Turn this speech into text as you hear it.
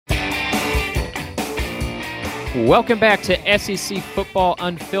Welcome back to SEC Football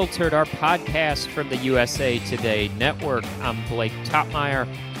Unfiltered, our podcast from the USA Today Network. I'm Blake Topmeyer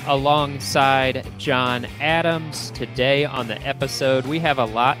alongside John Adams. Today on the episode, we have a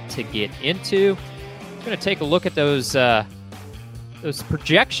lot to get into. We're going to take a look at those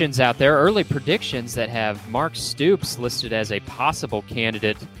projections out there, early predictions that have Mark Stoops listed as a possible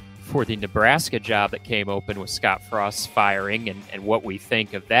candidate for the Nebraska job that came open with Scott Frost's firing and what we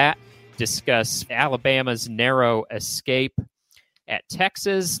think of that. Discuss Alabama's narrow escape at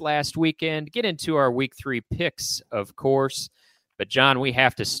Texas last weekend. Get into our Week 3 picks, of course. But, John, we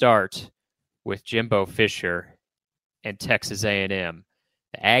have to start with Jimbo Fisher and Texas A&M.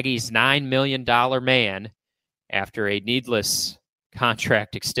 The Aggies' $9 million man after a needless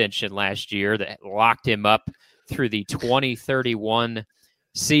contract extension last year that locked him up through the 2031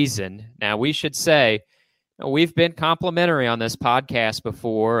 season. Now, we should say we've been complimentary on this podcast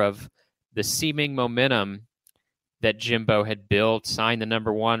before of the seeming momentum that Jimbo had built, signed the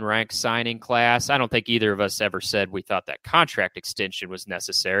number one ranked signing class. I don't think either of us ever said we thought that contract extension was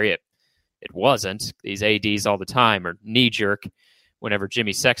necessary. It wasn't. These ADs all the time are knee-jerk. Whenever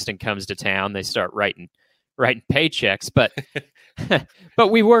Jimmy Sexton comes to town, they start writing paychecks. But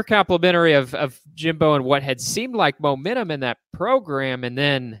but we were complimentary of Jimbo and what had seemed like momentum in that program, and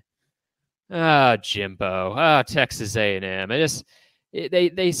then Jimbo, Texas A&M.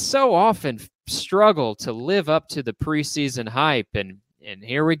 They so often struggle to live up to the preseason hype, and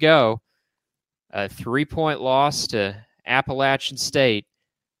here we go, a 3-point loss to Appalachian State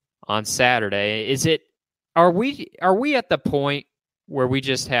on Saturday. Are we at the point where we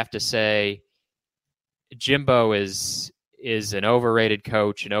just have to say Jimbo is an overrated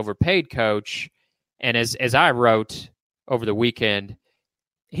coach, an overpaid coach, and as I wrote over the weekend,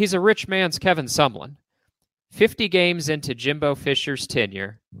 he's a rich man's Kevin Sumlin. 50 games into Jimbo Fisher's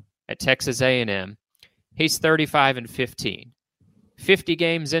tenure at Texas A&M, he's 35-15. 50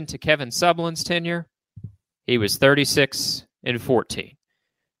 games into Kevin Sumlin's tenure, he was 36-14.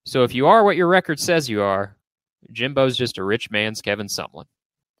 So if you are what your record says you are, Jimbo's just a rich man's Kevin Sumlin.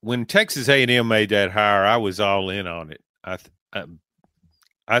 When Texas A&M made that hire, I was all in on it. I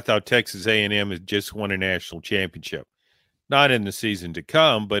thought Texas A&M had just won a national championship, not in the season to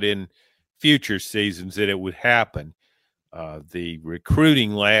come, but in future seasons that it would happen. The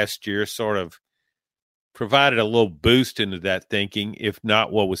recruiting last year sort of provided a little boost into that thinking, if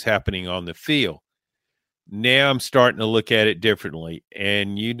not what was happening on the field. Now I'm starting to look at it differently.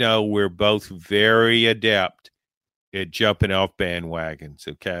 And, we're both very adept at jumping off bandwagons,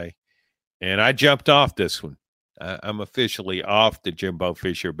 okay? And I jumped off this one. I'm officially off the Jimbo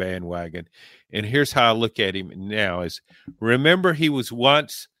Fisher bandwagon. And here's how I look at him now is, remember, he was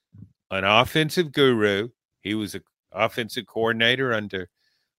once an offensive guru. He was an offensive coordinator under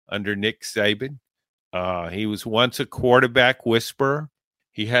Nick Saban. He was once a quarterback whisperer.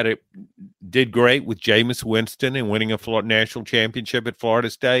 He did great with Jameis Winston and winning a national championship at Florida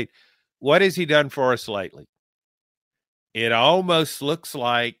State. What has he done for us lately? It almost looks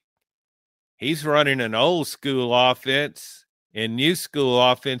like he's running an old school offense, and new school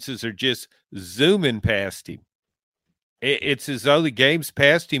offenses are just zooming past him. It's as though the game's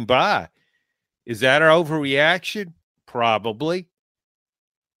passed him by. Is that an overreaction? Probably.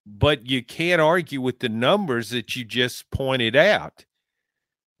 But you can't argue with the numbers that you just pointed out.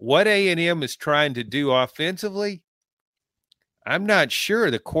 What A&M is trying to do offensively, I'm not sure.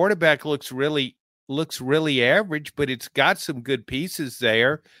 The quarterback looks really average, but it's got some good pieces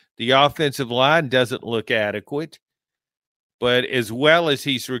there. The offensive line doesn't look adequate. But as well as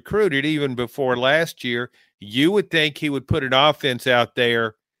he's recruited, even before last year, you would think he would put an offense out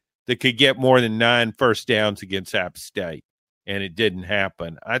there that could get more than 9 first downs against App State, and it didn't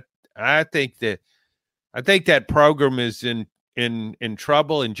happen. I think that program is in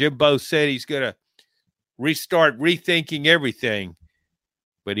trouble, and Jimbo said he's going to restart rethinking everything,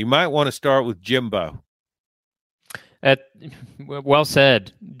 but he might want to start with Jimbo. Well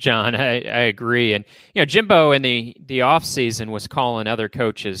said, John. I agree. And, Jimbo in the offseason was calling other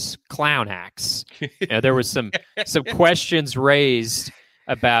coaches clown hacks. There was some questions raised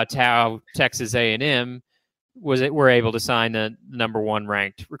about how Texas A&M were able to sign the number one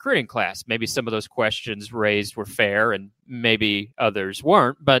ranked recruiting class. Maybe some of those questions raised were fair and maybe others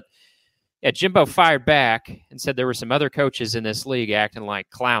weren't. But Jimbo fired back and said there were some other coaches in this league acting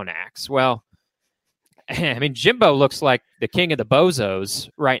like clown acts. Well, I mean, Jimbo looks like the king of the bozos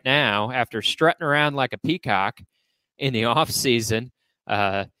right now after strutting around like a peacock in the offseason,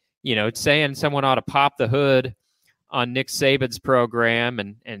 saying someone ought to pop the hood on Nick Saban's program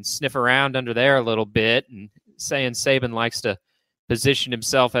and sniff around under there a little bit, and saying Saban likes to positioned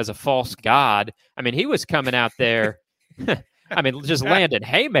himself as a false god. I mean, he was coming out there, I mean, just landing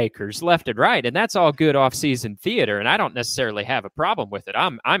haymakers left and right, and that's all good off-season theater, and I don't necessarily have a problem with it.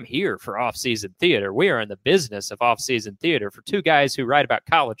 I'm here for off-season theater. We are in the business of off-season theater for two guys who write about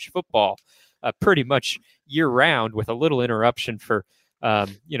college football pretty much year-round with a little interruption for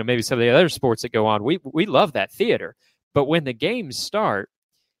maybe some of the other sports that go on. We love that theater, but when the games start,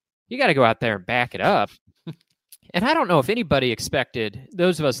 you got to go out there and back it up. And I don't know if anybody expected,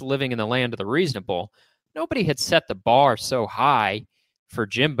 those of us living in the land of the reasonable, nobody had set the bar so high for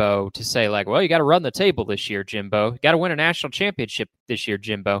Jimbo to say, like, well, you got to run the table this year, Jimbo. You got to win a national championship this year,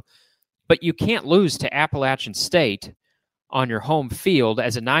 Jimbo. But you can't lose to Appalachian State on your home field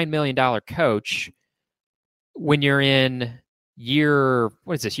as a $9 million coach when you're in year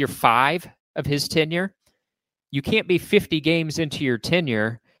 5 of his tenure. You can't be 50 games into your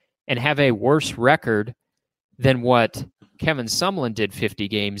tenure and have a worse record than what Kevin Sumlin did 50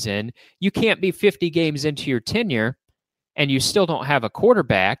 games in. You can't be 50 games into your tenure and you still don't have a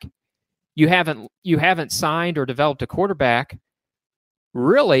quarterback. You haven't signed or developed a quarterback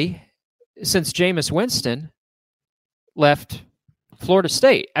really since Jameis Winston left Florida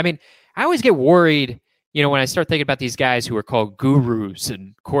State. I mean, I always get worried, when I start thinking about these guys who are called gurus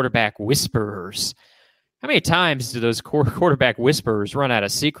and quarterback whisperers. How many times do those quarterback whisperers run out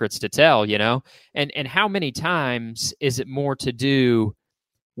of secrets to tell, And how many times is it more to do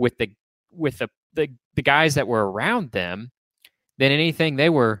with the guys that were around them than anything they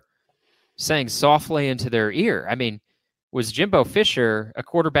were saying softly into their ear? I mean, was Jimbo Fisher a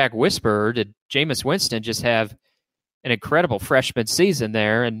quarterback whisperer? Did Jameis Winston just have an incredible freshman season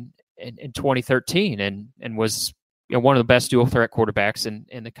there in 2013 and was one of the best dual threat quarterbacks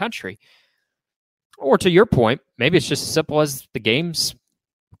in the country? Or to your point, maybe it's just as simple as the game's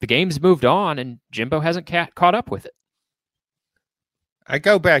moved on and Jimbo hasn't caught up with it. I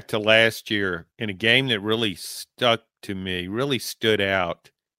go back to last year in a game that really stuck to me, really stood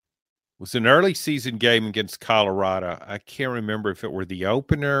out. It was an early season game against Colorado. I can't remember if it were the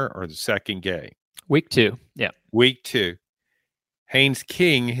opener or the second game. Week 2, yeah. Week 2. Haynes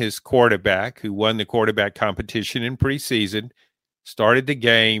King, his quarterback, who won the quarterback competition in preseason, started the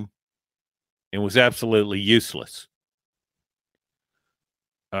game and was absolutely useless.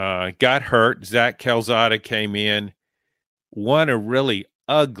 Got hurt. Zach Calzada came in, won a really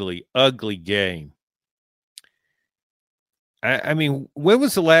ugly game. I mean, when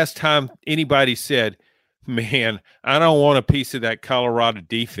was the last time anybody said, man, I don't want a piece of that Colorado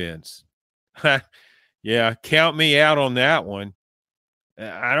defense? Yeah, count me out on that one.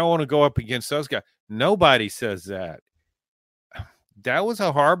 I don't want to go up against those guys. Nobody says that. That was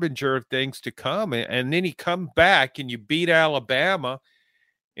a harbinger of things to come. And then you come back and you beat Alabama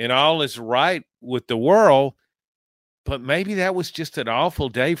and all is right with the world. But maybe that was just an awful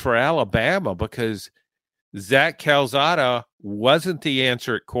day for Alabama because Zach Calzada wasn't the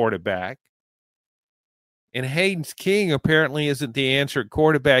answer at quarterback. And Haynes King apparently isn't the answer at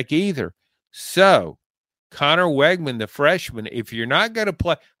quarterback either. So Connor Wegman, the freshman, if you're not going to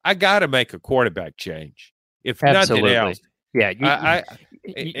play, I got to make a quarterback change. If Absolutely. nothing else. Yeah,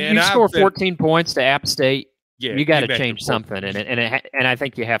 you score 14 points to App State. Yeah, you got to change something, and I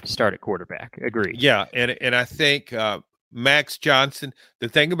think you have to start at quarterback. Agreed. Yeah, and I think Max Johnson. The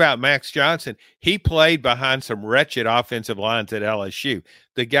thing about Max Johnson, he played behind some wretched offensive lines at LSU.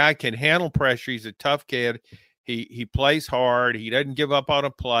 The guy can handle pressure. He's a tough kid. He plays hard. He doesn't give up on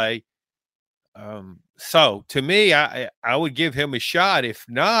a play. So to me, I would give him a shot. If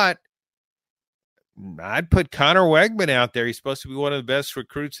not, I'd put Connor Wegman out there. He's supposed to be one of the best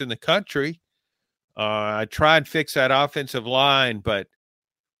recruits in the country. I try and fix that offensive line, but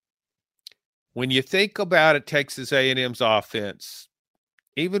when you think about it, Texas A&M's offense,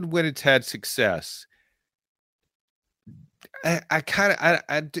 even when it's had success,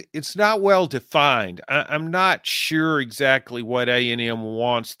 it's not well defined. I'm not sure exactly what A&M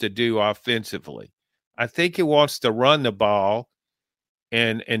wants to do offensively. I think it wants to run the ball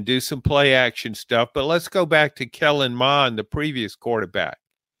and do some play action stuff. But let's go back to Kellen Mond, the previous quarterback.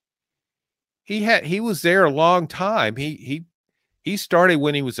 He was there a long time. He started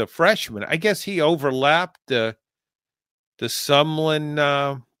when he was a freshman. I guess he overlapped the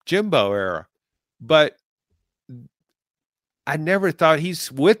Sumlin Jimbo era. But I never thought he's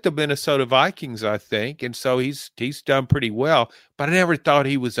with the Minnesota Vikings, I think, and so he's done pretty well. But I never thought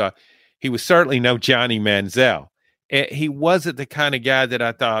he was certainly no Johnny Manziel. He wasn't the kind of guy that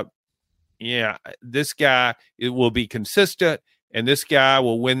I thought, yeah, this guy will be consistent, and this guy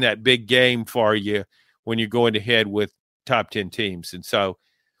will win that big game for you when you're going to head with top 10 teams. And so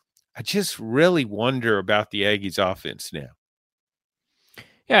I just really wonder about the Aggies offense now.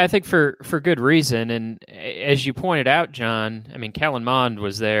 Yeah, I think for good reason. And as you pointed out, John, I mean, Kellen Mond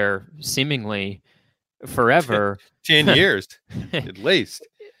was there seemingly forever. 10 years, at least.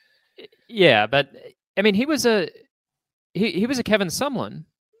 Yeah, but I mean, he was a Kevin Sumlin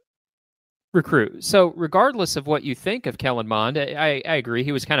recruit. So regardless of what you think of Kellen Mond, I agree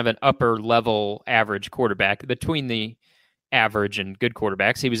he was kind of an upper level average quarterback between the average and good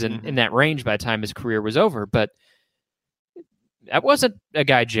quarterbacks. He was in that range by the time his career was over, but that wasn't a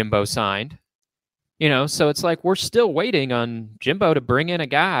guy Jimbo signed. So it's like we're still waiting on Jimbo to bring in a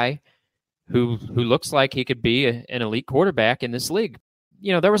guy who looks like he could be an elite quarterback in this league.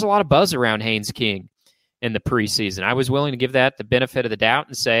 There was a lot of buzz around Haynes King in the preseason. I was willing to give that the benefit of the doubt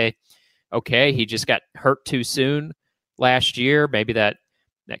and say, okay, he just got hurt too soon last year. Maybe that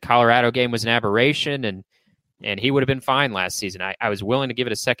Colorado game was an aberration, and he would have been fine last season. I was willing to give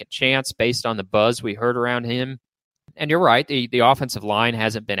it a second chance based on the buzz we heard around him. And you're right, the offensive line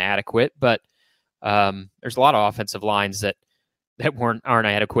hasn't been adequate, but there's a lot of offensive lines that aren't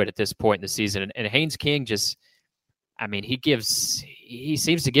adequate at this point in the season. And Haynes King he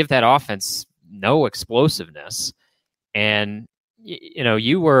seems to give that offense no explosiveness. And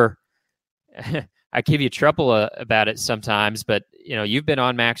you were I give you trouble about it sometimes, but you've been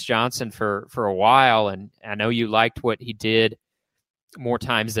on Max Johnson for a while, and I know you liked what he did more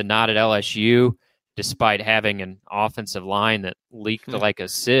times than not at LSU, despite having an offensive line that leaked like a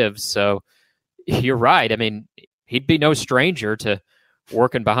sieve. So you're right. I mean, he'd be no stranger to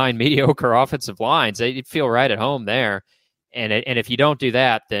working behind mediocre offensive lines. He'd feel right at home there. And if you don't do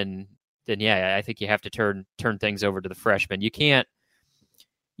that, then yeah, I think you have to turn things over to the freshman. You can't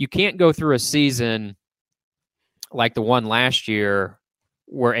go through a season like the one last year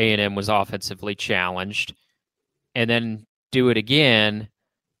where A&M was offensively challenged and then do it again.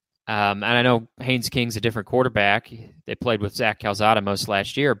 And I know Haynes King's a different quarterback. They played with Zach Calzada most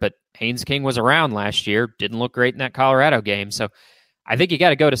last year, but Haynes King was around last year, didn't look great in that Colorado game. So I think you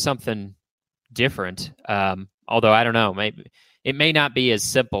got to go to something different. Although I don't know, maybe it may not be as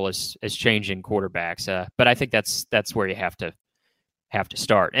simple as changing quarterbacks. But I think that's where you have to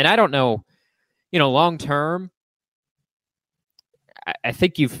start. And I don't know, long term, I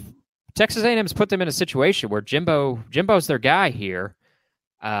think Texas A&M's put them in a situation where Jimbo's their guy here.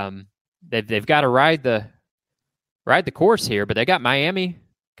 They've got to ride the course here, but they got Miami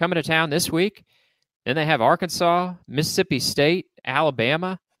coming to town this week. Then they have Arkansas, Mississippi State,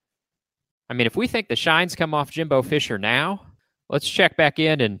 Alabama. I mean, if we think the shine's come off Jimbo Fisher now, let's check back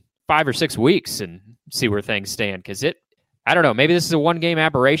in 5 or 6 weeks and see where things stand. Because I don't know, maybe this is a one-game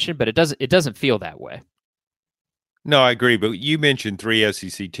aberration, but it doesn't feel that way. No, I agree. But you mentioned 3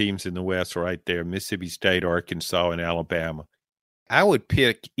 SEC teams in the West right there: Mississippi State, Arkansas, and Alabama. I would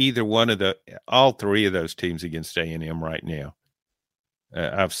pick either all 3 of those teams against A&M right now.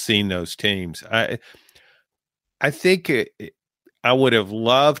 I've seen those teams. I think I would have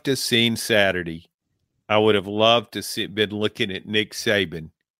loved to seen Saturday. I would have loved to been looking at Nick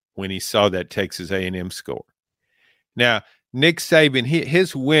Saban when he saw that Texas A&M score. Now, Nick Saban,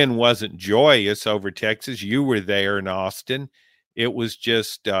 his win wasn't joyous over Texas. You were there in Austin. It was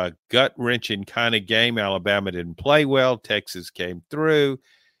just a gut-wrenching kind of game. Alabama didn't play well. Texas came through.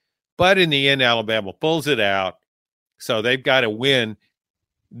 But in the end, Alabama pulls it out. So they've got a win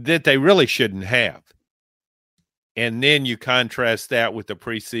that they really shouldn't have. And then you contrast that with the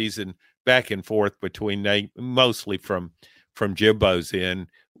preseason back and forth between mostly from Jimbo's end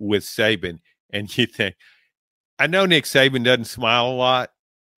with Saban. And you think, I know Nick Saban doesn't smile a lot,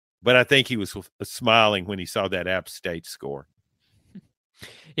 but I think he was smiling when he saw that App State score.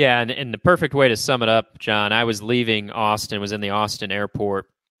 Yeah, and the perfect way to sum it up, John, I was leaving Austin, was in the Austin airport,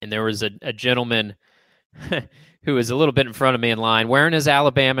 and there was a gentleman who was a little bit in front of me in line wearing his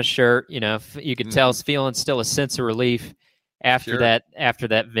Alabama shirt. You could tell he's feeling still a sense of relief after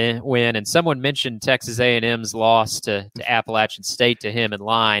that win. And someone mentioned Texas A&M's loss to Appalachian State to him in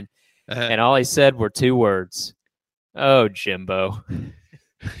line, and all he said were 2 words: "Oh, Jimbo."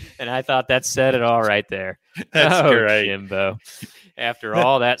 And I thought that said it all right there. That's great. Jimbo. After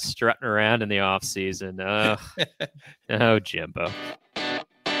all that strutting around in the offseason. Oh, Jimbo.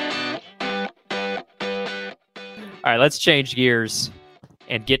 All right, let's change gears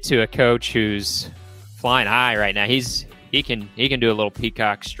and get to a coach who's flying high right now. He can do a little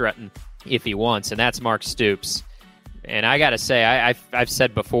peacock strutting if he wants, and that's Mark Stoops. And I got to say, I've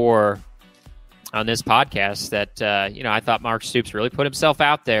said before on this podcast that I thought Mark Stoops really put himself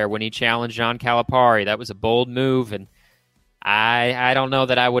out there when he challenged John Calipari. That was a bold move, and I don't know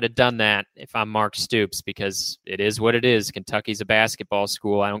that I would have done that if I'm Mark Stoops, because it is what it is. Kentucky's a basketball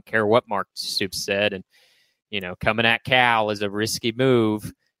school. I don't care what Mark Stoops said, and coming at Cal is a risky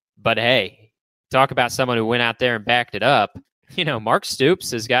move. But hey, talk about someone who went out there and backed it up. Mark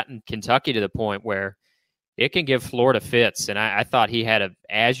Stoops has gotten Kentucky to the point where it can give Florida fits. And I thought he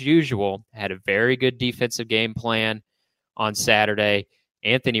as usual, had a very good defensive game plan on Saturday.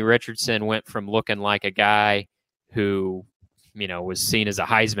 Anthony Richardson went from looking like a guy who, was seen as a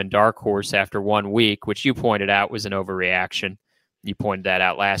Heisman dark horse after 1 week, which you pointed out was an overreaction. You pointed that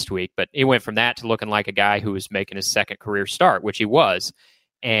out last week. But he went from that to looking like a guy who was making his second career start, which he was.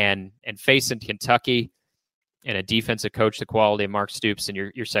 And facing Kentucky and a defensive coach the quality of Mark Stoops in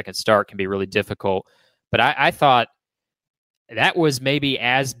your second start can be really difficult. But I thought that was maybe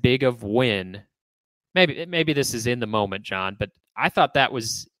as big of win. Maybe this is in the moment, John, but I thought that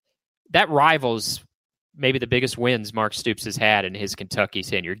rivals maybe the biggest wins Mark Stoops has had in his Kentucky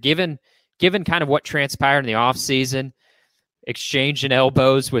tenure. Given kind of what transpired in the offseason, exchanging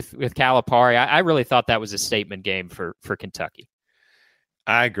elbows with Calipari, I really thought that was a statement game for Kentucky.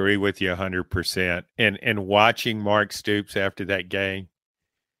 I agree with you 100%. And watching Mark Stoops after that game,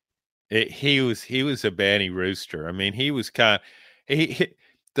 he was a Banny Rooster. I mean, he was the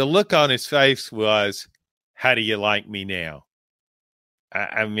look on his face was, how do you like me now?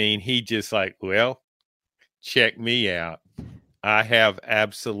 I mean, he just like, well, check me out. I have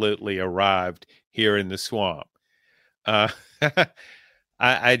absolutely arrived here in the swamp. I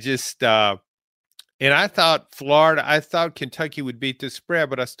just and I thought Kentucky would beat the spread,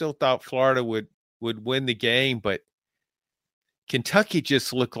 but I still thought Florida would win the game. But Kentucky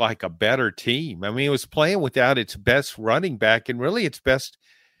just looked like a better team. I mean, it was playing without its best running back, and really its best,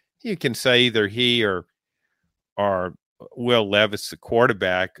 you can say either he or Will Levis, the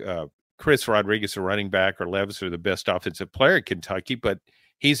quarterback, Chris Rodriguez, the running back, or Levis are the best offensive player at Kentucky, but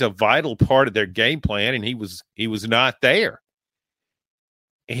he's a vital part of their game plan, and he was not there.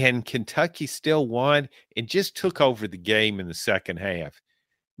 And Kentucky still won and just took over the game in the second half.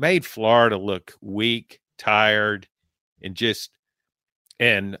 Made Florida look weak, tired, and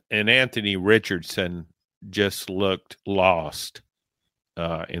Anthony Richardson just looked lost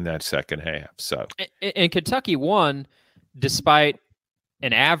in that second half. So, and Kentucky won despite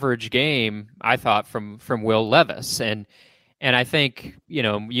an average game, I thought, from Will Levis. And I think,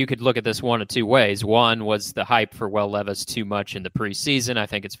 you could look at this one of two ways. One was the hype for Will Levis too much in the preseason. I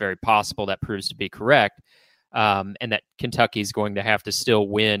think it's very possible that proves to be correct. And that Kentucky's going to have to still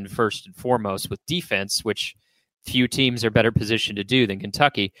win first and foremost with defense, which few teams are better positioned to do than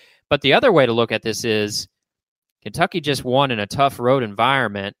Kentucky. But the other way to look at this is Kentucky just won in a tough road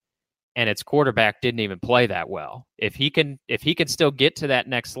environment, and its quarterback didn't even play that well. If he can still get to that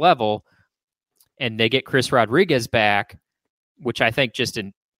next level, and they get Chris Rodriguez back, which I think just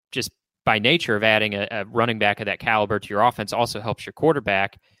by nature of adding a running back of that caliber to your offense also helps your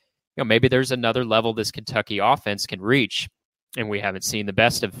quarterback. Maybe there's another level this Kentucky offense can reach, and we haven't seen the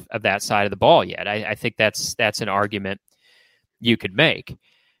best of that side of the ball yet. I think that's an argument you could make.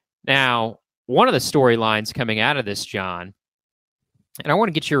 Now, one of the storylines coming out of this, John, and I want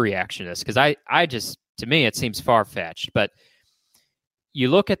to get your reaction to this because I just, to me, it seems far-fetched, but you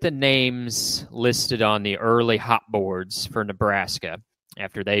look at the names listed on the early hot boards for Nebraska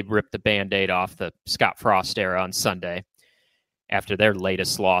after they ripped the Band-Aid off the Scott Frost era on Sunday, after their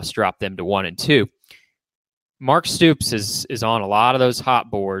latest loss dropped them to 1-2. Mark Stoops is on a lot of those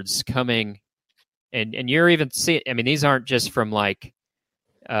hot boards coming, and you're even seeing, I mean, these aren't just from like,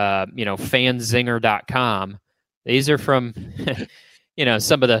 fanzinger.com. These are from,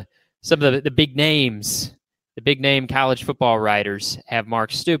 some of the big names. The big name college football writers have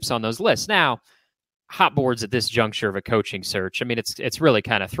Mark Stoops on those lists. Now, hot boards at this juncture of a coaching search, I mean, it's really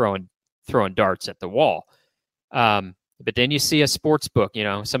kind of throwing darts at the wall. But then you see a sports book,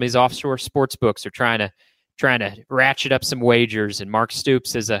 some of these offshore sports books are trying to ratchet up some wagers, and Mark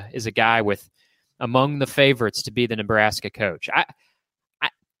Stoops is a guy with among the favorites to be the Nebraska coach.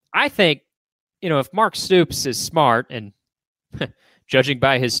 I think, if Mark Stoops is smart, and judging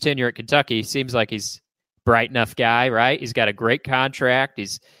by his tenure at Kentucky, seems like he's a bright enough guy, right? He's got a great contract.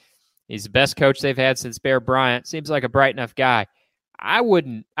 He's the best coach they've had since Bear Bryant. Seems like a bright enough guy. I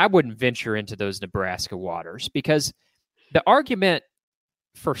wouldn't venture into those Nebraska waters, because the argument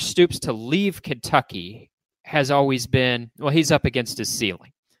for Stoops to leave Kentucky has always been, well, he's up against his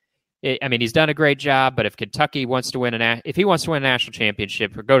ceiling. He's done a great job, but if Kentucky wants to win if he wants to win a national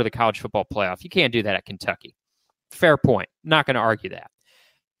championship or go to the college football playoff, you can't do that at Kentucky. Fair point. Not going to argue that.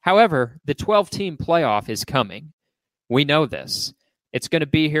 However, the 12-team playoff is coming. We know this. It's going to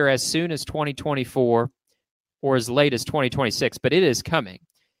be here as soon as 2024 or as late as 2026, but it is coming.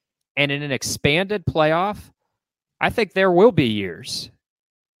 And in an expanded playoff, I think there will be years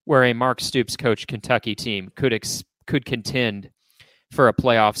where a Mark Stoops coached Kentucky team could contend for a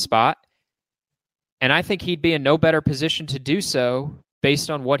playoff spot. And I think he'd be in no better position to do so based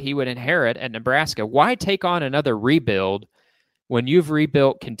on what he would inherit at Nebraska. Why take on another rebuild when you've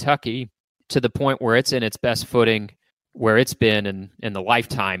rebuilt Kentucky to the point where it's in its best footing, where it's been in the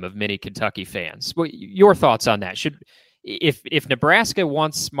lifetime of many Kentucky fans? Your thoughts on that? If Nebraska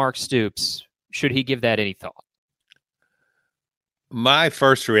wants Mark Stoops, should he give that any thought? My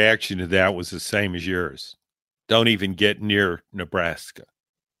first reaction to that was the same as yours. Don't even get near Nebraska.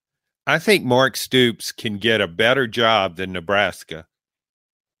 I think Mark Stoops can get a better job than Nebraska.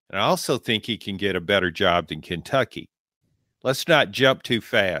 And I also think he can get a better job than Kentucky. Let's not jump too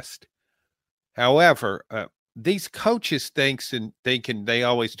fast. However, these coaches thinking they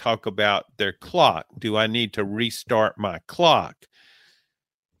always talk about their clock. Do I need to restart my clock?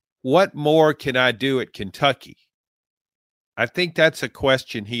 What more can I do at Kentucky? I think that's a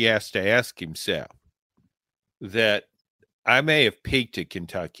question he has to ask himself, that I may have peaked at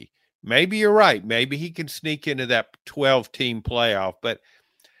Kentucky. Maybe you're right. Maybe he can sneak into that 12-team playoff, but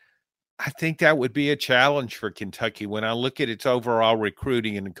I think that would be a challenge for Kentucky when I look at its overall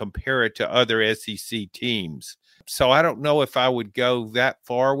recruiting and compare it to other SEC teams. So I don't know if I would go that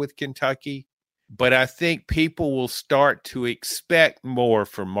far with Kentucky, but I think people will start to expect more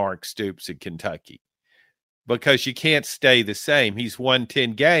from Mark Stoops at Kentucky because you can't stay the same. He's won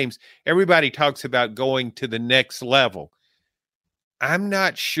 10 games. Everybody talks about going to the next level. I'm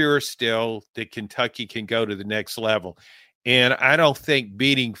not sure still that Kentucky can go to the next level. And I don't think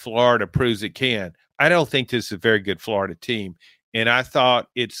beating Florida proves it can. I don't think this is a very good Florida team. And I thought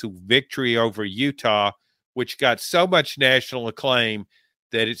its victory over Utah, which got so much national acclaim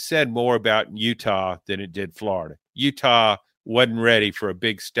that it said more about Utah than it did Florida. Utah wasn't ready for a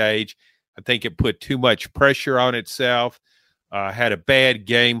big stage. I think it put too much pressure on itself, had a bad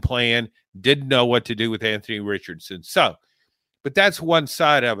game plan, didn't know what to do with Anthony Richardson. But that's one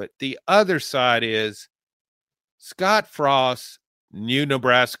side of it. The other side is Scott Frost knew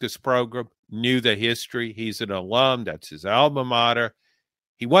Nebraska's program, knew the history. He's an alum. That's his alma mater.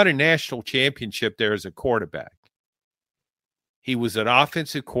 He won a national championship there as a quarterback. He was an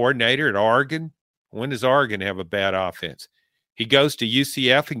offensive coordinator at Oregon. When does Oregon have a bad offense? He goes to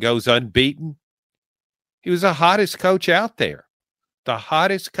UCF and goes unbeaten. He was the hottest coach out there, the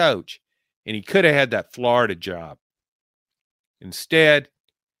hottest coach, and he could have had that Florida job. Instead,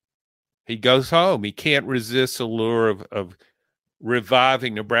 he goes home. He can't resist the lure of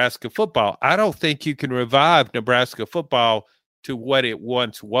reviving Nebraska football. I don't think you can revive Nebraska football to what it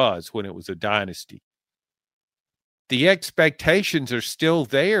once was when it was a dynasty. The expectations are still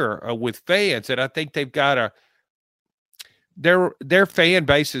there with fans, and I think they've got their fan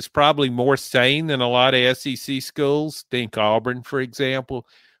base is probably more sane than a lot of SEC schools. Think Auburn, for example.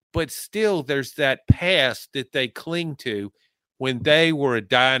 But still, there's that past that they cling to when they were a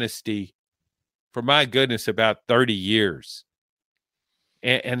dynasty for, my goodness, about 30 years.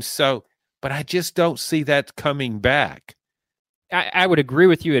 And so, but I just don't see that coming back. I would agree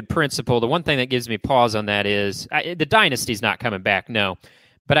with you in principle. The one thing that gives me pause on that is the dynasty's not coming back, no.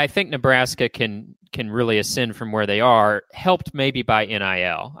 But I think Nebraska can really ascend from where they are, helped maybe by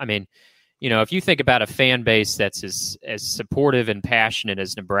NIL. I mean, if you think about a fan base that's as supportive and passionate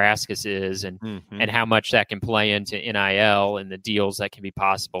as Nebraska's is, and how much that can play into NIL and the deals that can be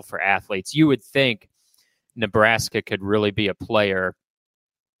possible for athletes, you would think Nebraska could really be a player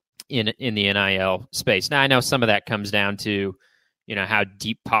in the NIL space. Now, I know some of that comes down to, how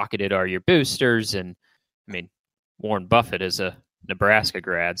deep-pocketed are your boosters, and I mean, Warren Buffett is a Nebraska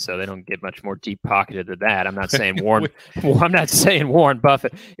grad, so they don't get much more deep-pocketed than that. I'm not saying I'm not saying Warren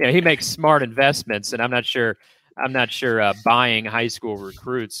Buffett. He makes smart investments, and I'm not sure buying high school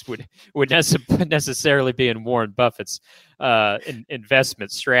recruits would necessarily be in Warren Buffett's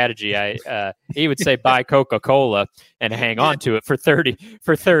investment strategy. He would say buy Coca-Cola and hang on to it for 30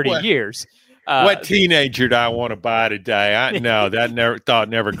 years. What teenager do I want to buy today? That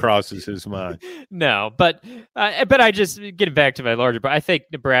never crosses his mind. No, but I just, getting back to my larger, but I think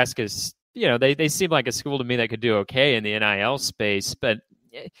Nebraska's, they seem like a school to me that could do okay in the NIL space, but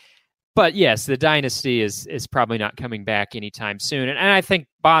yes, the dynasty is probably not coming back anytime soon. And I think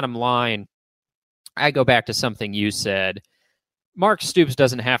bottom line, I go back to something you said. Mark Stoops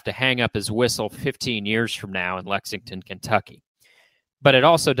doesn't have to hang up his whistle 15 years from now in Lexington, Kentucky. But it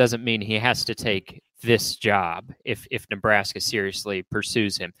also doesn't mean he has to take this job if Nebraska seriously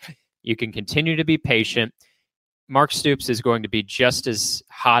pursues him. You can continue to be patient. Mark Stoops is going to be just as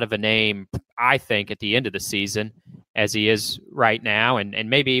hot of a name, I think, at the end of the season as he is right now, and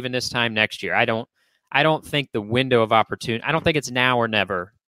maybe even this time next year. I don't think the window of opportunity, I don't think it's now or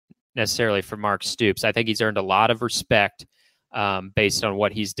never necessarily for Mark Stoops. I think he's earned a lot of respect based on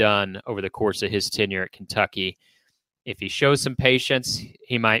what he's done over the course of his tenure at Kentucky. If he shows some patience,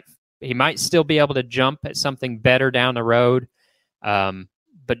 he might still be able to jump at something better down the road,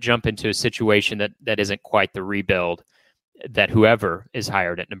 but jump into a situation that isn't quite the rebuild that whoever is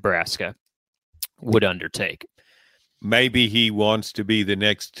hired at Nebraska would undertake. Maybe he wants to be the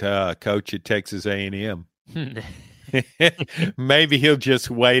next coach at Texas A&M. Maybe he'll just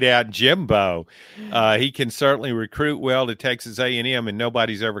wait out Jimbo. He can certainly recruit well to Texas A&M, and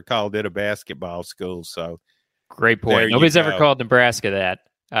nobody's ever called it a basketball school. So, great point. Nobody's ever called Nebraska that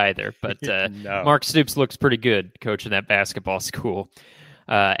either. But no. Mark Stoops looks pretty good coaching that basketball school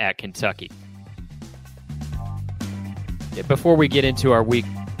at Kentucky. Yeah, before we get into our week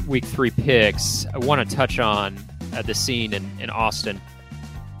 3 picks, I want to touch on the scene in Austin.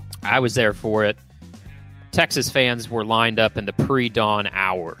 I was there for it. Texas fans were lined up in the pre-dawn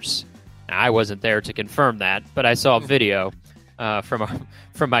hours. Now, I wasn't there to confirm that, but I saw a video from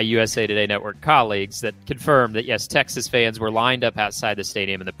my USA Today Network colleagues that confirmed that, yes, Texas fans were lined up outside the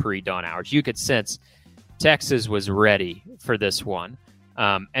stadium in the pre-dawn hours. You could sense Texas was ready for this one,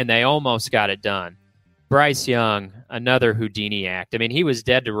 and they almost got it done. Bryce Young, another Houdini act. I mean, he was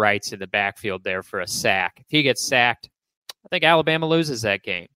dead to rights in the backfield there for a sack. If he gets sacked, I think Alabama loses that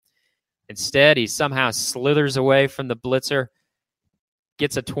game. Instead, he somehow slithers away from the blitzer,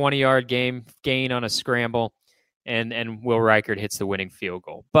 gets a 20-yard gain on a scramble, and Will Reichert hits the winning field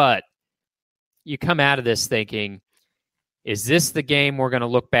goal. But you come out of this thinking, is this the game we're going to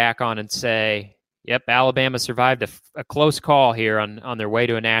look back on and say, yep, Alabama survived a close call here on their way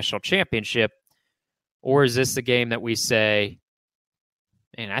to a national championship? Or is this the game that we say,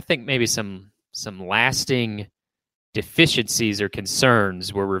 man, I think maybe some lasting deficiencies or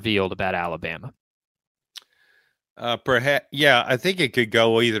concerns were revealed about Alabama? Perhaps, yeah, I think it could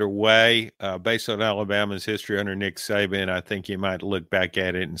go either way. Based on Alabama's history under Nick Saban, I think you might look back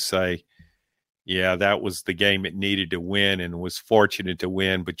at it and say, yeah, that was the game it needed to win and was fortunate to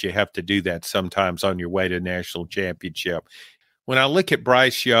win, but you have to do that sometimes on your way to national championship. When I look at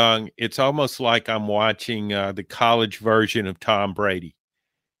Bryce Young, it's almost like I'm watching the college version of Tom Brady.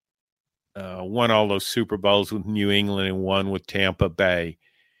 Won all those Super Bowls with New England and won with Tampa Bay.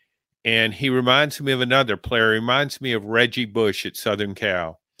 And he reminds me of another player. He reminds me of Reggie Bush at Southern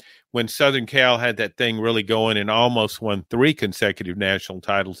Cal. When Southern Cal had that thing really going and almost won 3 consecutive national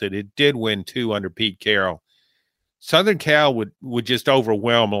titles, and it did win 2 under Pete Carroll. Southern Cal would just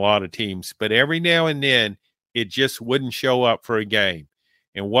overwhelm a lot of teams, but every now and then it just wouldn't show up for a game.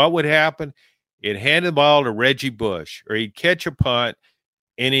 And what would happen? It'd hand the ball to Reggie Bush, or he'd catch a punt,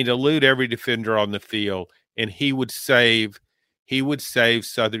 and he'd elude every defender on the field, and he would save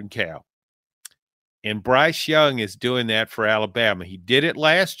Southern Cal. And Bryce Young is doing that for Alabama. He did it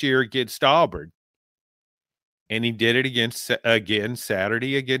last year against Auburn, and he did it again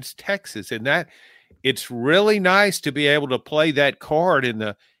Saturday against Texas. And that it's really nice to be able to play that card in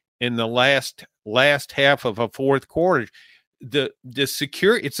the last half of a fourth quarter.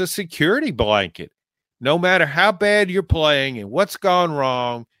 It's a security blanket. No matter how bad you're playing and what's gone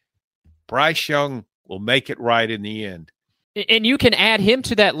wrong, Bryce Young will make it right in the end. And you can add him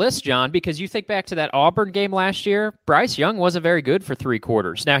to that list, John, because you think back to that Auburn game last year, Bryce Young wasn't very good for 3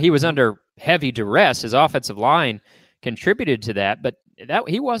 quarters. Now, he was under heavy duress. His offensive line contributed to that, but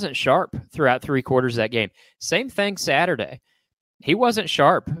he wasn't sharp throughout 3 quarters of that game. Same thing Saturday. He wasn't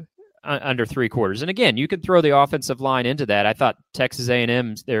sharp under 3 quarters. And again, you could throw the offensive line into that. I thought Texas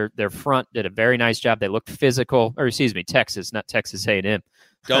A&M, their front did a very nice job. They looked physical, or excuse me, Texas, not Texas A&M.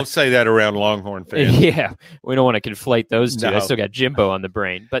 Don't say that around Longhorn fans. Yeah, we don't want to conflate those two. No. I still got Jimbo on the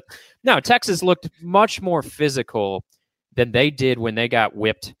brain. But no, Texas looked much more physical than they did when they got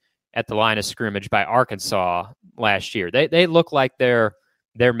whipped at the line of scrimmage by Arkansas last year. They look like they're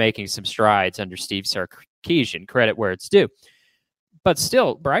making some strides under Steve Sarkisian, credit where it's due. But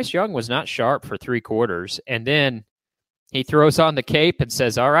still, Bryce Young was not sharp for 3 quarters. And then he throws on the cape and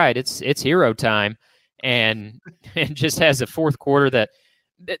says, all right, it's hero time, and just has a fourth quarter that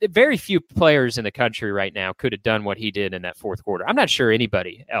very few players in the country right now could have done what he did in that fourth quarter. I'm not sure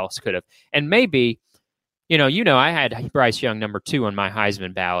anybody else could have. And maybe, I had Bryce Young number 2 on my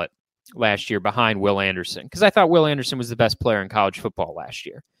Heisman ballot last year behind Will Anderson, because I thought Will Anderson was the best player in college football last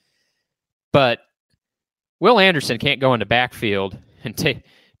year. But Will Anderson can't go in the backfield and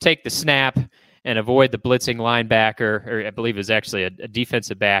take the snap and avoid the blitzing linebacker, or I believe it was actually a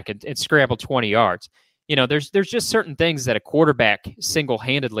defensive back, and scramble 20 yards. There's just certain things that a quarterback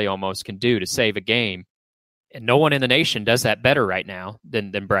single-handedly almost can do to save a game, and no one in the nation does that better right now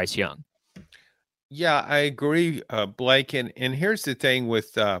than Bryce Young. Yeah, I agree, Blake. And here's the thing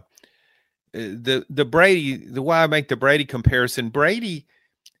with the Brady, the why I make the Brady comparison, Brady,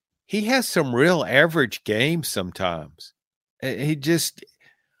 he has some real average games sometimes.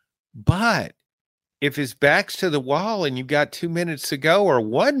 But if his back's to the wall and you've got 2 minutes to go or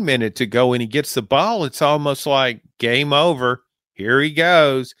 1 minute to go and he gets the ball, it's almost like game over. Here he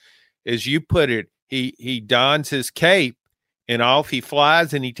goes. As you put it, he dons his cape and off he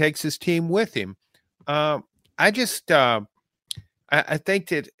flies and he takes his team with him. I think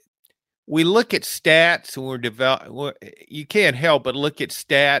that we look at stats and you can't help but look at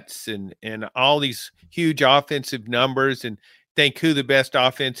stats and all these huge offensive numbers and think who the best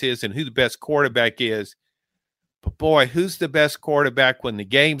offense is and who the best quarterback is. But boy, who's the best quarterback when the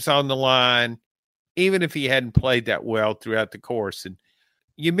game's on the line, even if he hadn't played that well throughout the course? And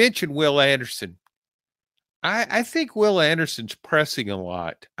you mentioned Will Anderson. I think Will Anderson's pressing a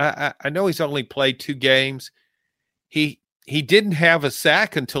lot. I know he's only played 2 games. He didn't have a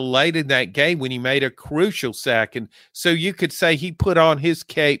sack until late in that game when he made a crucial sack. And so you could say he put on his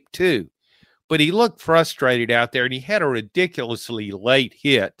cape too. But he looked frustrated out there, and he had a ridiculously late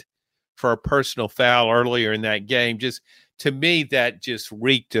hit for a personal foul earlier in that game. Just to me, that just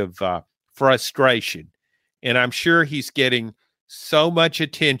reeked of frustration. And I'm sure he's getting so much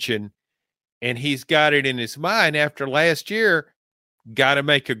attention, and he's got it in his mind after last year, got to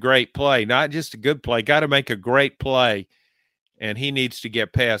make a great play, not just a good play, got to make a great play. And he needs to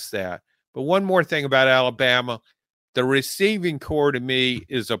get past that. But one more thing about Alabama, the receiving core to me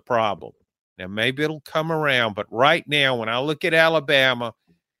is a problem. Now, maybe it'll come around, but right now, when I look at Alabama,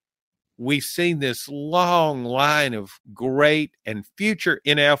 we've seen this long line of great and future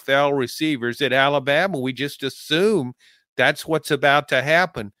NFL receivers at Alabama. We just assume that's what's about to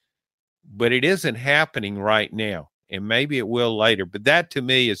happen, but it isn't happening right now, and maybe it will later. But that, to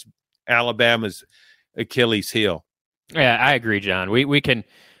me, is Alabama's Achilles heel. Yeah, I agree, John. We can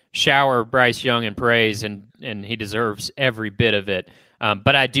shower Bryce Young in praise, and he deserves every bit of it.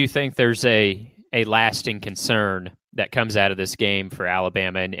 But I do think there's a lasting concern that comes out of this game for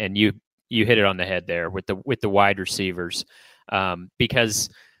Alabama, and you hit it on the head there with the wide receivers, because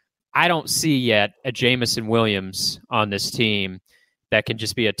I don't see yet a Jameson Williams on this team that can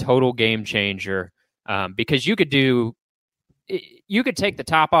just be a total game changer. Because you could take the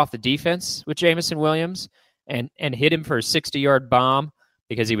top off the defense with Jameson Williams and hit him for a 60-yard bomb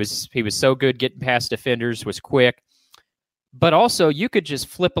because he was so good getting past defenders, was quick. But also, you could just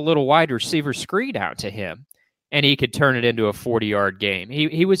flip a little wide receiver screen out to him, and he could turn it into a 40-yard game.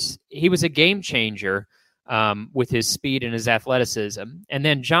 He was a game changer with his speed and his athleticism. And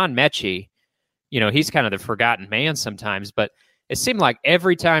then John Mechie, he's kind of the forgotten man sometimes, but it seemed like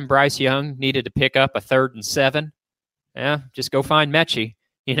every time Bryce Young needed to pick up a 3rd and 7, just go find Mechie.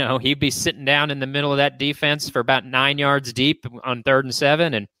 He'd be sitting down in the middle of that defense for about 9 yards deep on 3rd and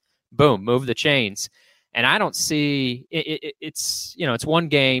 7, and boom, move the chains. And I don't see it's one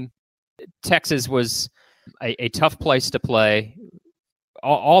game. Texas was a tough place to play.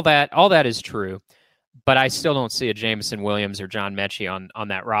 All that is true, but I still don't see a Jameson Williams or John Mechie on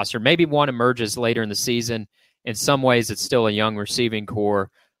that roster. Maybe one emerges later in the season. In some ways, it's still a young receiving core,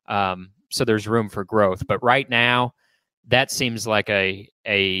 so there's room for growth. But right now, that seems like a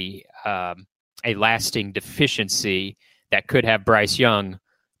lasting deficiency that could have Bryce Young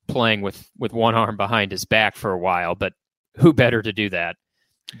playing with one arm behind his back for a while, but who better to do that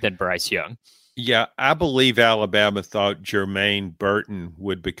than Bryce Young? Yeah, I believe Alabama thought Jermaine Burton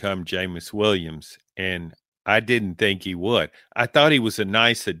would become Jameis Williams, and I didn't think he would. I thought he was a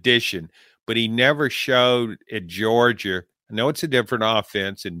nice addition, but he never showed at Georgia. I know it's a different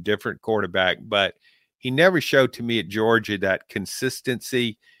offense and different quarterback, but he never showed to me at Georgia that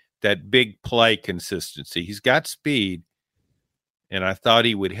consistency, that big play consistency. He's got speed, and I thought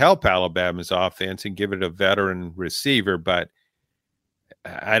he would help Alabama's offense and give it a veteran receiver, but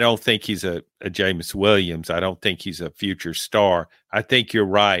I don't think he's a Jameis Williams. I don't think he's a future star. I think you're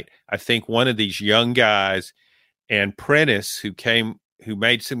right. I think one of these young guys, and Prentice, who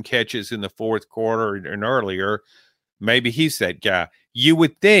made some catches in the fourth quarter and earlier, maybe he's that guy. You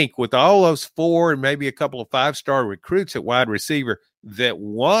would think with all those 4 and maybe a couple of 5-star recruits at wide receiver that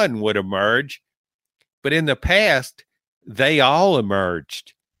one would emerge, but in the past, they all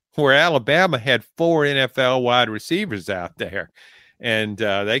emerged, where Alabama had 4 NFL wide receivers out there, and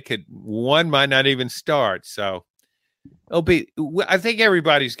one might not even start. So I think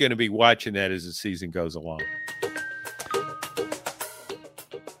everybody's going to be watching that as the season goes along.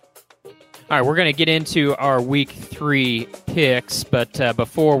 All right, we're going to get into our Week 3 picks, but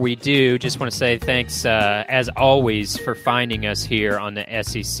before we do, just want to say thanks, as always, for finding us here on the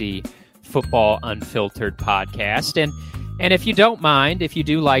SEC Football Unfiltered podcast. And if you don't mind, if you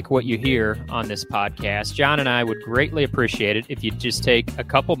do like what you hear on this podcast, John and I would greatly appreciate it if you'd just take a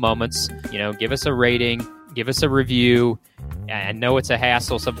couple moments, give us a rating, give us a review. I know it's a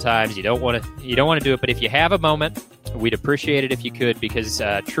hassle sometimes. You don't want to do it, but if you have a moment, we'd appreciate it if you could, because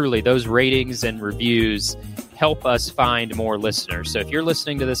truly those ratings and reviews help us find more listeners. So if you're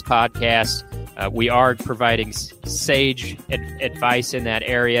listening to this podcast, we are providing sage advice in that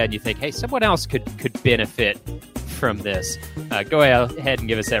area, and you think, hey, someone else could benefit from this, go ahead and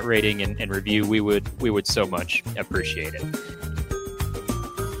give us that rating and review. We would so much appreciate it.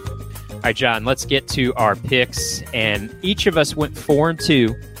 All right, John, let's get to our picks. And each of us went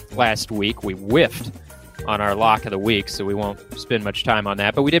 4-2 last week. We whiffed on our lock of the week, so we won't spend much time on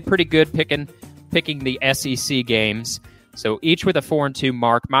that. But we did pretty good picking the SEC games. So each with a 4-2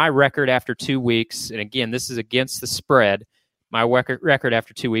 mark. My record after 2 weeks, and again, this is against the spread. My record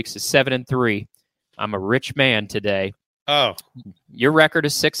after 2 weeks is 7-3. I'm a rich man today. Oh, your record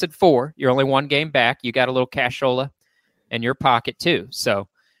is 6-4. You're only one game back. You got a little cashola in your pocket too. So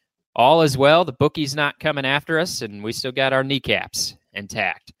all is well. The bookie's not coming after us, and we still got our kneecaps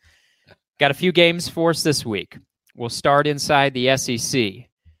intact. Got a few games for us this week. We'll start inside the SEC.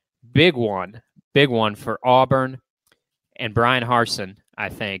 Big one for Auburn and Brian Harsin, I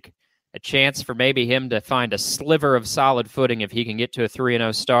think. A chance for maybe him to find a sliver of solid footing if he can get to a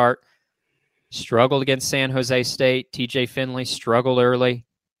 3-0 start. Struggled against San Jose State. TJ Finley struggled early,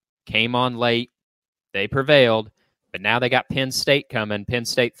 came on late. They prevailed, but now they got Penn State coming. Penn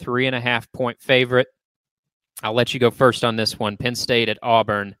State 3.5-point favorite. I'll let you go first on this one. Penn State at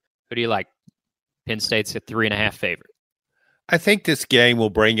Auburn. Who do you like? Penn State's a 3.5 favorite. I think this game will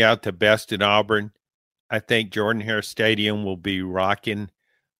bring out the best in Auburn. I think Jordan-Hare Stadium will be rocking.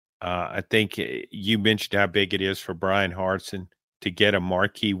 I think you mentioned how big it is for Brian Harsin to get a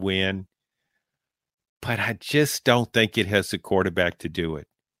marquee win. But I just don't think it has the quarterback to do it.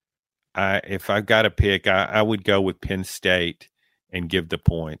 If I've got to pick, I would go with Penn State and give the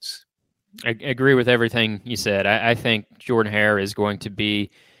points. I agree with everything you said. I think Jordan-Hare is going to be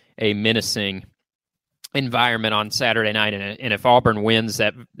a menacing environment on Saturday night, and if Auburn wins,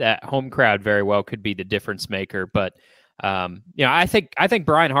 that home crowd very well could be the difference maker. But I think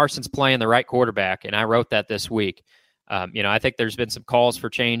Brian Harsin's playing the right quarterback, and I wrote that this week. I think there's been some calls for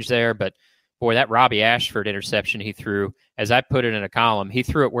change there, but boy, that Robbie Ashford interception he threw, as I put it in a column, he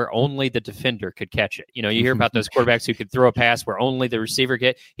threw it where only the defender could catch it. You hear about those quarterbacks who could throw a pass where only the receiver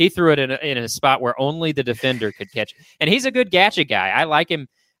could. He threw it in a spot where only the defender could catch it. And he's a good gadget guy. I like him.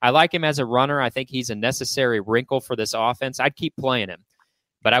 I like him as a runner. I think he's a necessary wrinkle for this offense. I'd keep playing him,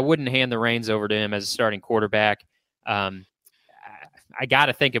 but I wouldn't hand the reins over to him as a starting quarterback. I got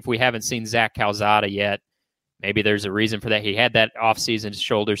to think if we haven't seen Zach Calzada yet, maybe there's a reason for that. He had that offseason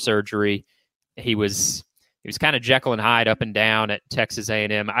shoulder surgery. He was kind of Jekyll and Hyde up and down at Texas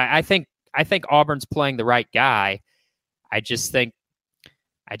A&M. I think Auburn's playing the right guy. I just think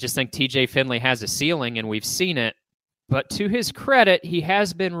TJ Finley has a ceiling, and we've seen it. But to his credit, he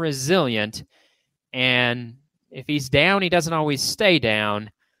has been resilient. And if he's down, he doesn't always stay down.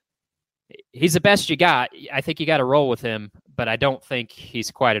 He's the best you got. I think you got to roll with him, but I don't think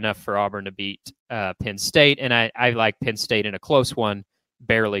he's quite enough for Auburn to beat Penn State. And I like Penn State in a close one,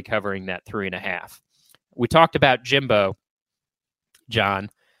 barely covering that 3.5. We talked about Jimbo,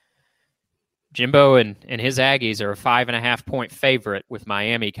 John. Jimbo and his Aggies are a 5.5-point favorite with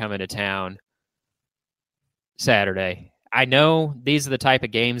Miami coming to town Saturday. I know these are the type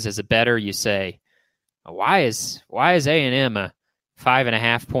of games as a bettor you say, why is A&M a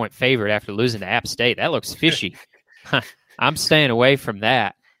 5.5-point favorite after losing to App State? That looks fishy. I'm staying away from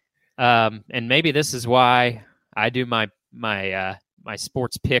that. And maybe this is why I do my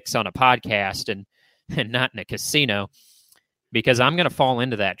sports picks on a podcast and not in a casino, because I'm going to fall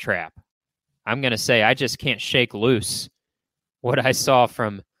into that trap. I'm going to say I just can't shake loose what I saw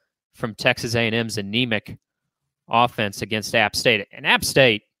from Texas A&M's anemic offense against App State. And App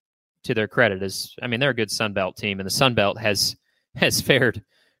State, to their credit, they're a good Sun Belt team, and the Sun Belt has fared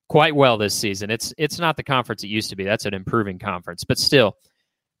quite well this season. It's not the conference it used to be. That's an improving conference. But still,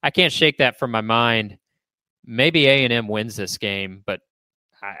 I can't shake that from my mind. Maybe A&M wins this game, but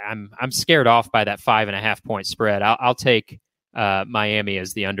I'm scared off by that 5.5-point spread. I'll take Miami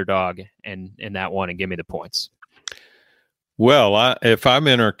as the underdog in that one and give me the points. Well, if I'm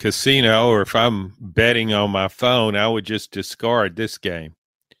in a casino or if I'm betting on my phone, I would just discard this game.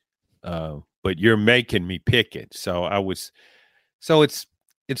 But you're making me pick it, so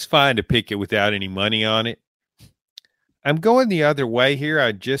it's fine to pick it without any money on it. I'm going the other way here.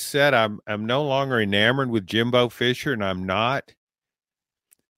 I just said I'm no longer enamored with Jimbo Fisher, and I'm not.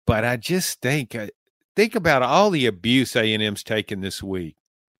 But I just think think about all the abuse A&M's taken this week.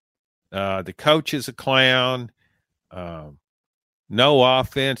 The coach is a clown. No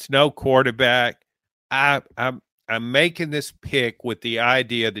offense, no quarterback. I'm making this pick with the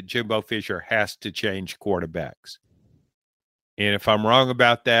idea that Jimbo Fisher has to change quarterbacks. And if I'm wrong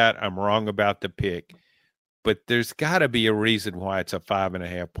about that, I'm wrong about the pick. But there's got to be a reason why it's a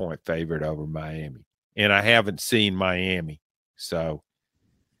 5.5 point favorite over Miami. And I haven't seen Miami. So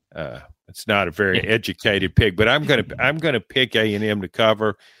it's not a very educated pick. But I'm gonna pick A&M to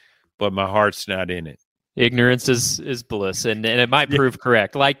cover, but my heart's not in it. Ignorance is bliss, and it might prove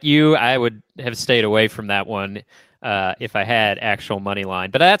correct. Like you, I would have stayed away from that one if I had actual money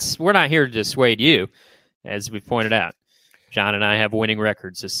line. But we're not here to dissuade you, as we pointed out. John and I have winning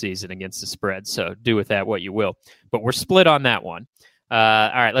records this season against the spread, so do with that what you will. But we're split on that one. All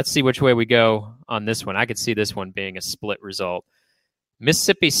right, let's see which way we go on this one. I could see this one being a split result.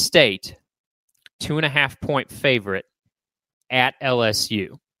 Mississippi State, 2.5 point favorite at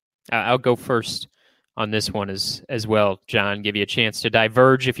LSU. I'll go first on this one as well, John. Give you a chance to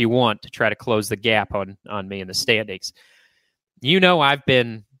diverge if you want to try to close the gap on me in the standings. You know, I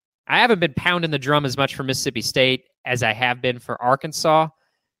haven't been pounding the drum as much for Mississippi State as I have been for Arkansas,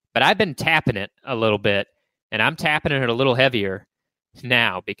 but I've been tapping it a little bit, and I'm tapping it a little heavier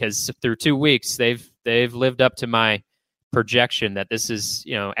now because through 2 weeks they've lived up to my projection that this is,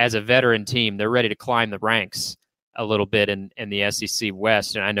 as a veteran team, they're ready to climb the ranks a little bit in the SEC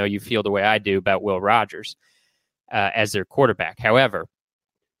West, and I know you feel the way I do about Will Rogers as their quarterback. However,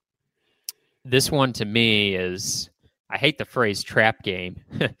 this one to me is, I hate the phrase trap game.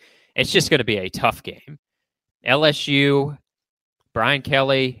 It's just going to be a tough game. LSU, Brian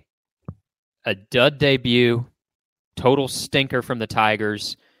Kelly, a dud debut, total stinker from the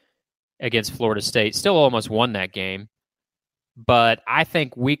Tigers against Florida State. Still almost won that game. But I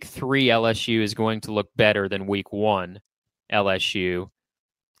think week 3 LSU is going to look better than week 1 LSU.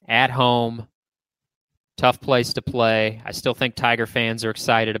 At home, tough place to play. I still think Tiger fans are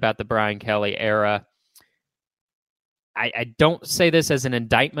excited about the Brian Kelly era. I don't say this as an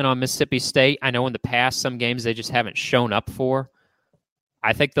indictment on Mississippi State. I know in the past some games they just haven't shown up for.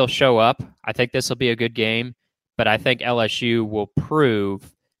 I think they'll show up. I think this will be a good game. But I think LSU will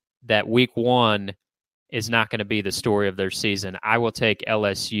prove that week 1 is not going to be the story of their season. I will take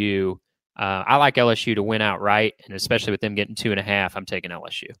LSU. I like LSU to win outright, and especially with them getting 2.5, I'm taking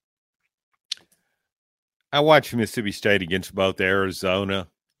LSU. I watched Mississippi State against both Arizona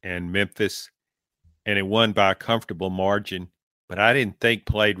and Memphis, and it won by a comfortable margin, but I didn't think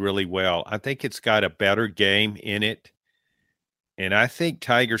played really well. I think it's got a better game in it, and I think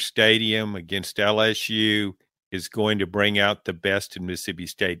Tiger Stadium against LSU is going to bring out the best in Mississippi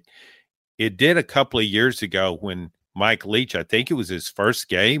State. It did a couple of years ago when Mike Leach, I think it was his first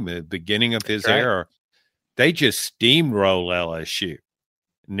game at the beginning of his era, they just steamroll LSU.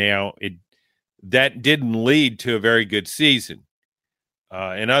 Now, that didn't lead to a very good season.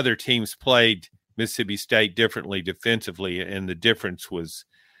 And other teams played Mississippi State differently defensively, and the difference was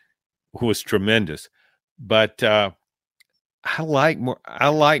tremendous. But I like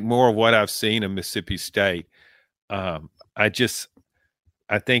more of what I've seen of Mississippi State. I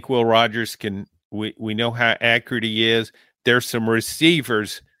think Will Rogers we know how accurate he is. There's some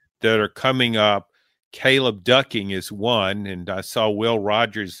receivers that are coming up. Caleb Ducking is one, and I saw Will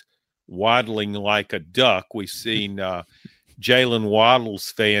Rogers waddling like a duck. We've seen Jalen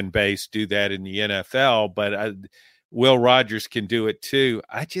Waddle's fan base do that in the NFL, but Will Rogers can do it too.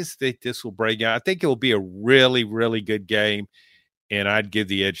 I just think this will bring out. I think it will be a really, really good game, and I'd give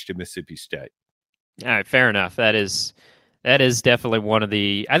the edge to Mississippi State. All right, fair enough. That is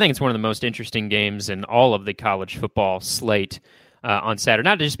definitely I think it's one of the most interesting games in all of the college football slate on Saturday.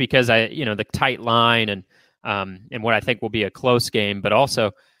 Not just because the tight line and what I think will be a close game, but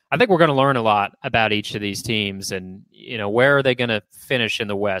also I think we're going to learn a lot about each of these teams and, where are they going to finish in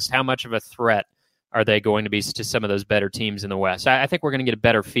the West? How much of a threat are they going to be to some of those better teams in the West? I think we're going to get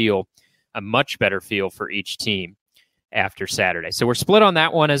a much better feel for each team after Saturday. So we're split on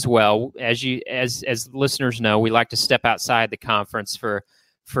that one as well. As listeners know, we like to step outside the conference for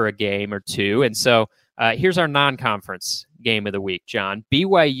a game or two. And so here's our non-conference game of the week, John.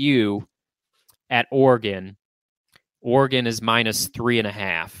 BYU at Oregon. Oregon is minus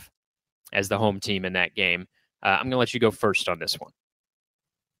 3.5 as the home team in that game. I'm going to let you go first on this one.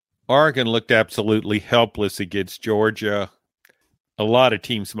 Oregon looked absolutely helpless against Georgia. A lot of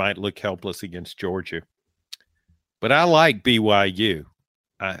teams might look helpless against Georgia. But I like BYU.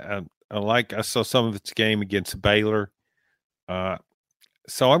 I saw some of its game against Baylor.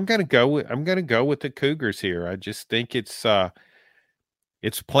 So I'm going to go with the Cougars here. I just think it's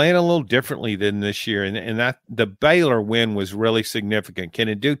it's playing a little differently than this year, and that the Baylor win was really significant. Can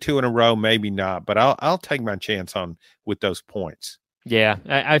it do 2 in a row? Maybe not, but I'll take my chance with those points. Yeah,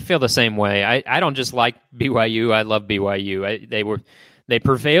 I feel the same way. I don't just like BYU. I love BYU. They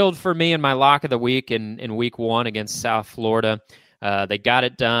prevailed for me in my lock of the week in week 1 against South Florida. They got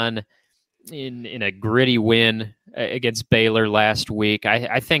it done in a gritty win against Baylor last week.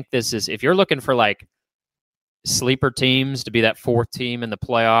 I think this is, if you're looking for like sleeper teams to be that 4th team in the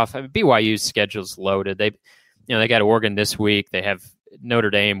playoff, I mean, BYU's schedule's loaded. They got Oregon this week. They have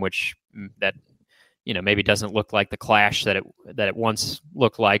Notre Dame, which that maybe doesn't look like the clash that it once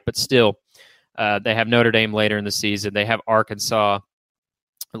looked like, but still, they have Notre Dame later in the season. They have Arkansas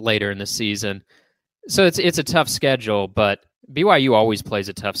later in the season. So it's a tough schedule, but BYU always plays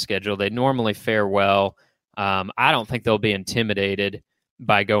a tough schedule. They normally fare well. I don't think they'll be intimidated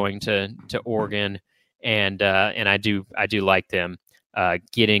by going to Oregon, and I do like them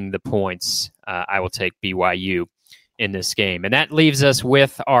getting the points. I will take BYU in this game, and that leaves us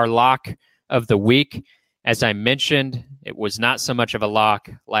with our lock of the week. As I mentioned, it was not so much of a lock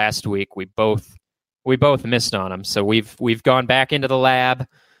last week. We both missed on them, so we've gone back into the lab.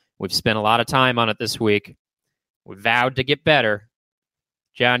 We've spent a lot of time on it this week. We vowed to get better.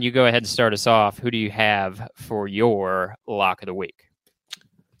 John, you go ahead and start us off. Who do you have for your lock of the week?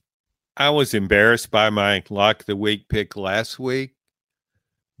 I was embarrassed by my lock of the week pick last week.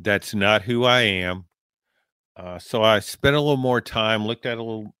 That's not who I am. So I spent a little more time, looked at it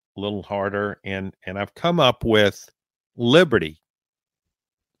a little harder, and I've come up with Liberty.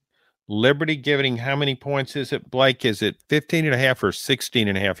 Liberty giving how many points is it, Blake? Is it 15.5 or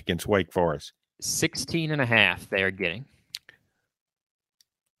 16.5 against Wake Forest? 16.5 they are getting.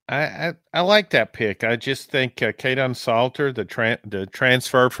 I like that pick. I just think Kaden Salter, the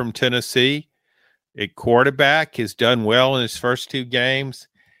transfer from Tennessee at quarterback, has done well in his first 2 games.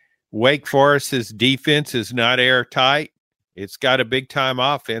 Wake Forest's defense is not airtight. It's got a big-time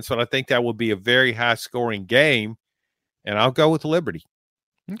offense, but I think that will be a very high-scoring game, and I'll go with Liberty.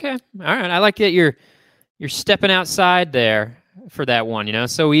 Okay. All right. I like that you're stepping outside there for that one,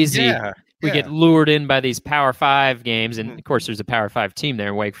 so easy. Yeah. We get lured in by these Power 5 games, and of course there's a Power 5 team there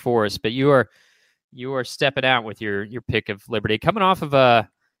in Wake Forest, but you are stepping out with your pick of Liberty. Coming off of a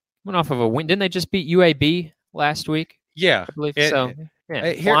win. Didn't they just beat UAB last week? Yeah. I believe so.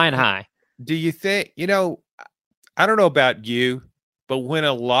 Yeah, flying high. Do you think, I don't know about you, but when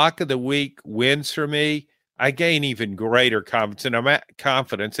a lock of the week wins for me, I gain even greater confidence,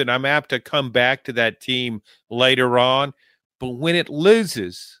 and I'm apt to come back to that team later on. But when it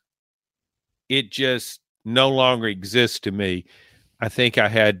loses, it just no longer exists to me. I think I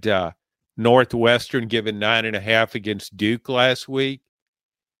had Northwestern given 9.5 against Duke last week.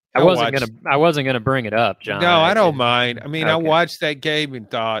 I wasn't gonna bring it up, John. No, I don't mind. I mean, okay. I watched that game and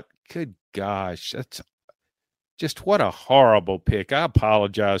thought, good gosh, that's just what a horrible pick. I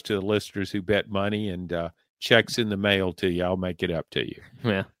apologize to the listeners who bet money, and checks in the mail to you. I'll make it up to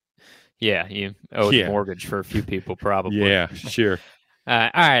you. Yeah, you owe the mortgage for a few people, probably. Yeah, sure. All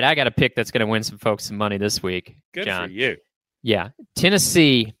right, I got a pick that's going to win some folks some money this week. Good John. for you. Yeah,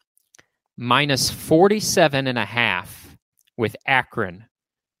 Tennessee minus 47.5 with Akron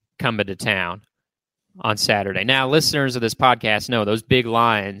coming to town on Saturday. Now, listeners of this podcast know those big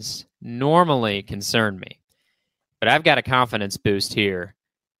lines normally concern me, but I've got a confidence boost here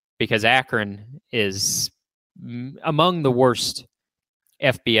because Akron is among the worst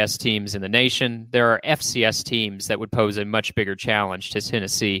FBS teams in the nation. There are FCS teams that would pose a much bigger challenge to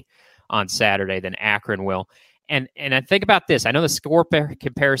Tennessee on Saturday than Akron will. And I think about this. I know the score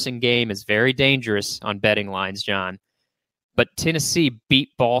comparison game is very dangerous on betting lines, John, but Tennessee beat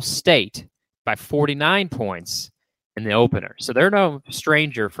Ball State by 49 points in the opener. So they're no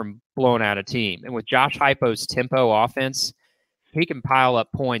stranger from blowing out a team. And with Josh Heupel's tempo offense, he can pile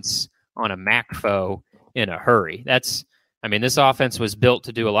up points on a MAC foe in a hurry. This offense was built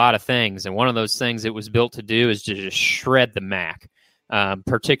to do a lot of things, and one of those things it was built to do is to just shred the MAC,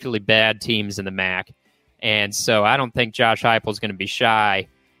 particularly bad teams in the MAC. And so I don't think Josh Heupel is going to be shy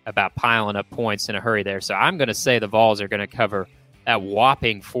about piling up points in a hurry there. So I'm going to say the Vols are going to cover that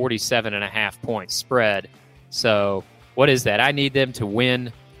whopping 47.5 point spread. So what is that? I need them to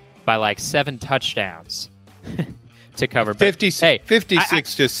win by like 7 touchdowns to cover.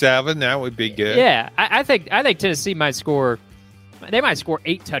 56 to 7. That would be good. Yeah, I think Tennessee might score. They might score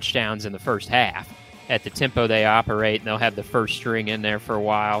 8 touchdowns in the first half at the tempo they operate, and they'll have the first string in there for a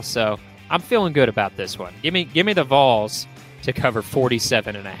while. So I'm feeling good about this one. Give me the Vols to cover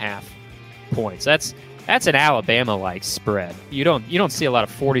 47.5 points. That's an Alabama-like spread. You don't see a lot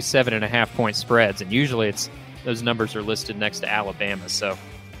of 47.5 point spreads, and usually it's those numbers are listed next to Alabama. So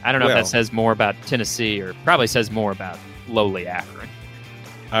I don't know if Well, that says more about Tennessee or probably says more about lowly Akron.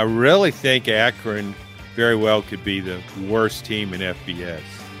 I really think Akron very well could be the worst team in FBS.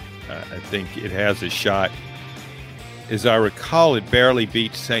 I think it has a shot. As I recall, it barely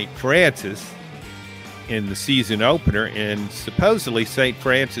beat St. Francis in the season opener, and supposedly St.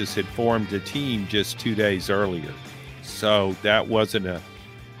 Francis had formed a team just 2 days earlier. So that wasn't a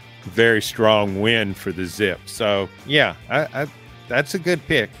very strong win for the Zip. So, yeah, that's a good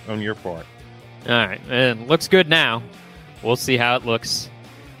pick on your part. All right. It looks good now. We'll see how it looks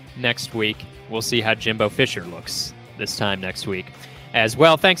next week. We'll see how Jimbo Fisher looks this time next week as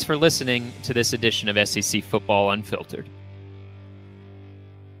well. Thanks for listening to this edition of SEC Football Unfiltered.